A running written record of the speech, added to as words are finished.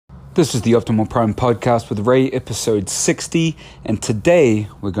This is the Optimal Prime Podcast with Ray, episode 60, and today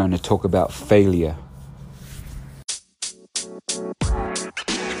we're going to talk about failure.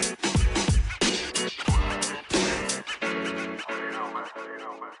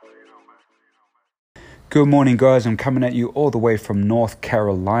 Good morning, guys. I'm coming at you all the way from North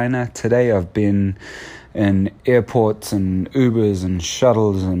Carolina. Today I've been in airports and Ubers and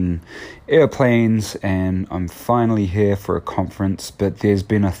shuttles and airplanes, and I'm finally here for a conference. But there's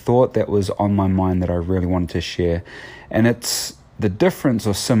been a thought that was on my mind that I really wanted to share, and it's the difference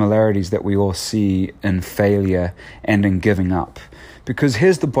or similarities that we all see in failure and in giving up. Because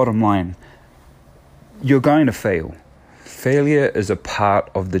here's the bottom line: you're going to fail. Failure is a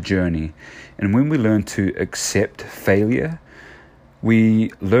part of the journey, and when we learn to accept failure,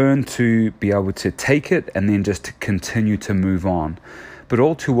 we learn to be able to take it and then just to continue to move on. But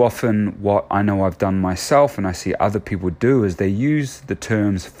all too often, what I know I've done myself and I see other people do is they use the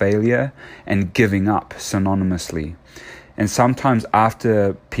terms failure and giving up synonymously. And sometimes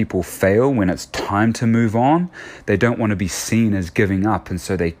after people fail, when it's time to move on, they don't want to be seen as giving up. And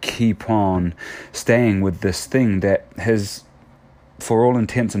so they keep on staying with this thing that has, for all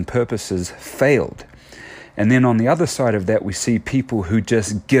intents and purposes, failed. And then on the other side of that, we see people who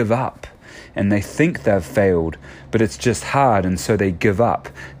just give up and they think they've failed, but it's just hard, and so they give up.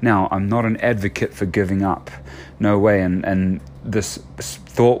 Now, I'm not an advocate for giving up. No way. And this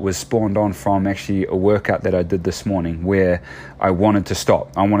thought was spawned on from actually a workout that I did this morning where I wanted to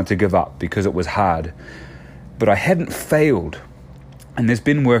stop. I wanted to give up because it was hard. But I hadn't failed. And there's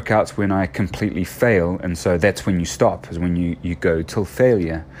been workouts when I completely fail, and so that's when you stop, is when you go till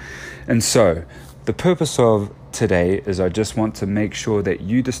failure. And so the purpose of today is I just want to make sure that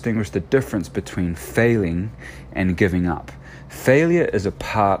you distinguish the difference between failing and giving up. Failure is a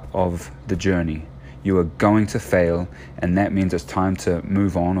part of the journey. You are going to fail, and that means it's time to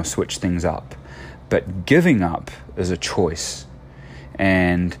move on or switch things up. But giving up is a choice.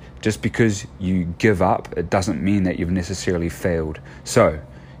 And just because you give up, it doesn't mean that you've necessarily failed. So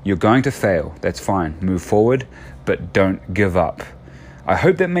you're going to fail. That's fine. Move forward, but don't give up. I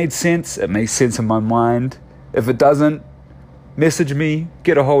hope that made sense. It makes sense in my mind. If it doesn't, message me,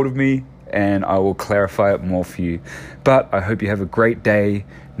 get a hold of me, and I will clarify it more for you. But I hope you have a great day.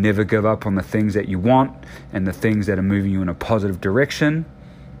 Never give up on the things that you want and the things that are moving you in a positive direction.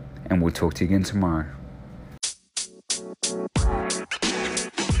 And we'll talk to you again tomorrow.